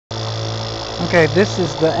Okay, this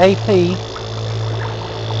is the AP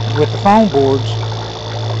with the foam boards.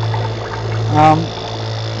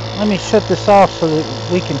 Let me shut this off so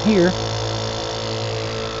that we can hear.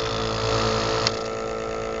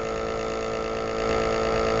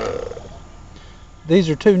 These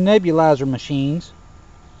are two nebulizer machines.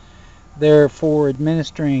 They're for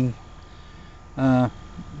administering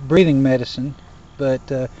breathing medicine,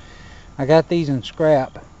 but I got these in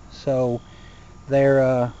scrap, so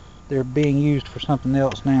they're being used for something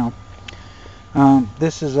else now.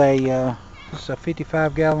 This is a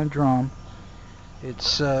 55-gallon drum.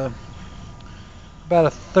 It's about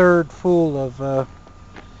a third full of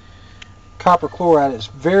copper chloride. It's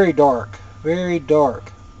very dark, very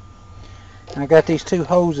dark. And I got these two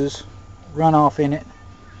hoses run off in it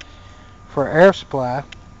for air supply.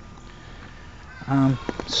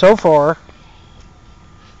 So far,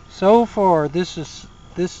 this is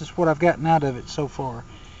what I've gotten out of it so far.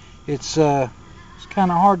 It's kind of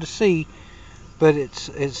hard to see, but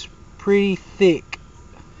it's pretty thick.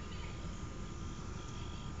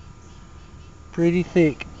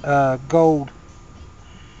 Gold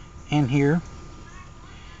in here,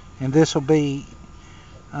 and this will be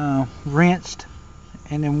rinsed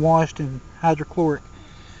and then washed in hydrochloric.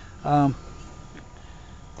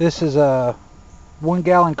 This is a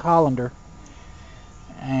 1-gallon colander,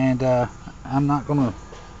 and I'm not gonna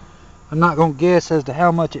guess as to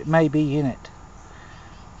how much it may be in it,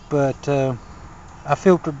 but I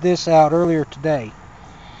filtered this out earlier today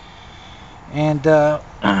and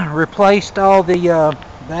replaced all the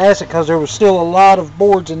acid, because there was still a lot of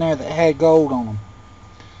boards in there that had gold on them.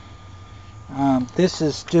 This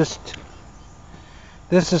is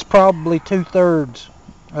probably 2/3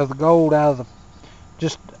 of the gold out of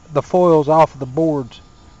just the foils off of the boards.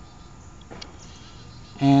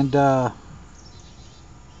 And like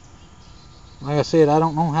I said, I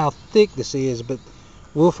don't know how thick this is, but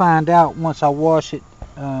we'll find out once I wash it.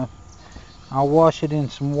 I'll wash it in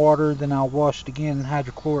some water, then I'll wash it again in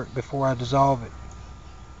hydrochloric before I dissolve it.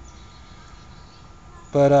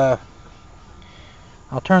 But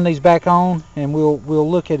I'll turn these back on and we'll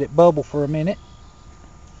look at it bubble for a minute.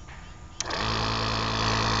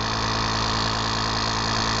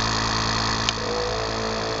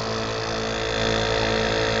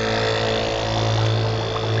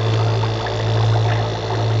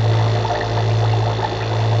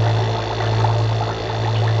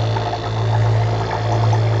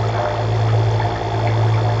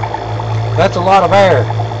 That's a lot of air.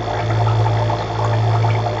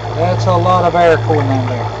 That's a lot of air going on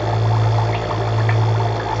there.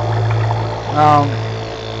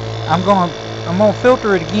 I'm gonna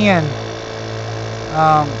filter it again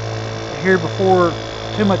here before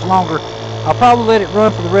too much longer. I'll probably let it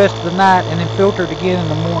run for the rest of the night and then filter it again in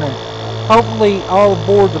the morning. Hopefully all the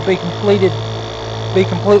boards will be completely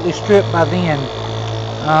stripped by then.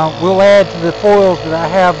 We'll add to the foils that I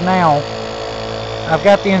have now. I've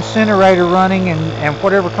got the incinerator running, and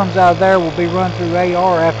whatever comes out of there will be run through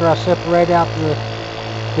AR after I separate out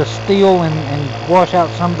the steel and wash out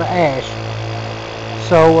some of the ash.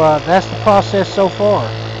 So that's the process so far,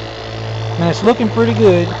 and it's looking pretty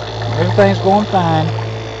good. Everything's going fine.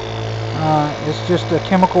 It's just the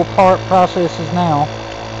chemical part processes now,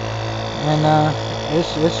 and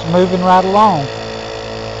it's moving right along.